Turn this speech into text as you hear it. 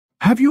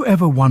Have you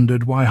ever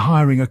wondered why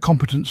hiring a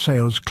competent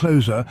sales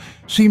closer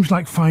seems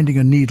like finding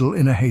a needle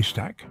in a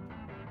haystack?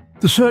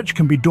 The search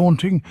can be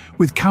daunting,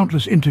 with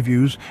countless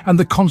interviews and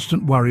the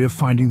constant worry of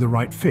finding the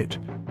right fit.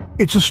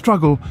 It's a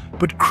struggle,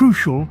 but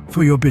crucial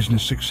for your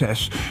business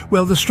success.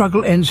 Well, the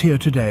struggle ends here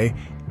today.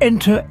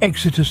 Enter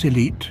Exitus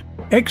Elite.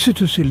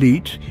 Exitus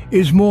Elite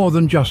is more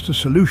than just a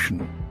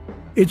solution.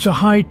 It's a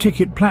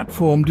high-ticket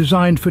platform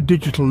designed for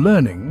digital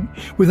learning,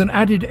 with an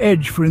added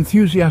edge for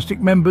enthusiastic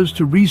members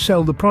to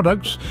resell the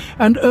products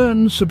and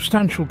earn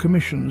substantial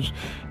commissions.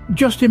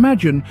 Just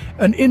imagine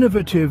an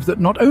innovative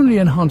that not only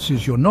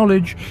enhances your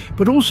knowledge,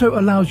 but also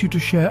allows you to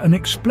share an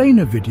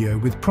explainer video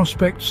with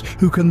prospects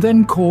who can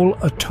then call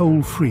a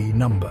toll-free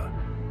number.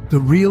 The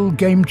real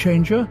game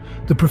changer?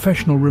 The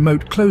professional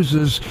remote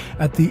closers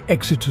at the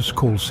Exitus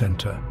call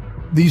center.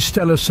 These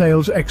stellar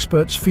sales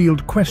experts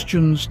field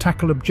questions,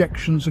 tackle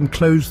objections, and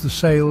close the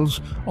sales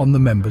on the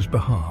member's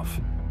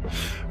behalf.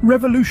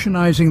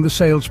 Revolutionizing the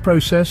sales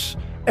process,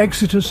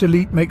 Exitus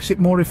Elite makes it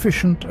more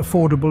efficient,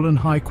 affordable, and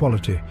high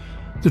quality.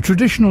 The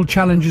traditional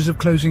challenges of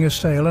closing a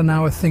sale are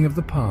now a thing of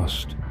the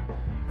past.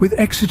 With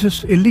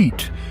Exitus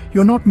Elite,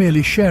 you're not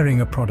merely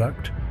sharing a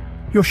product,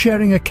 you're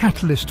sharing a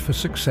catalyst for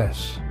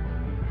success.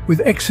 With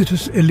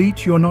Exitus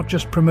Elite, you're not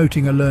just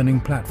promoting a learning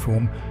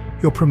platform,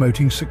 you're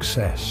promoting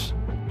success.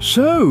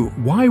 So,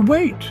 why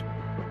wait?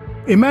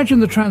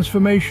 Imagine the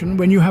transformation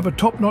when you have a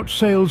top-notch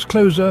sales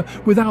closer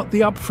without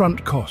the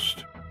upfront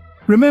cost.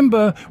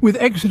 Remember, with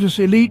Exitus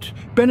Elite,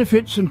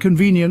 benefits and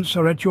convenience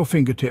are at your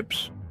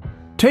fingertips.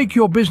 Take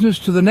your business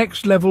to the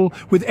next level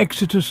with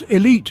Exitus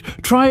Elite.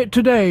 Try it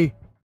today.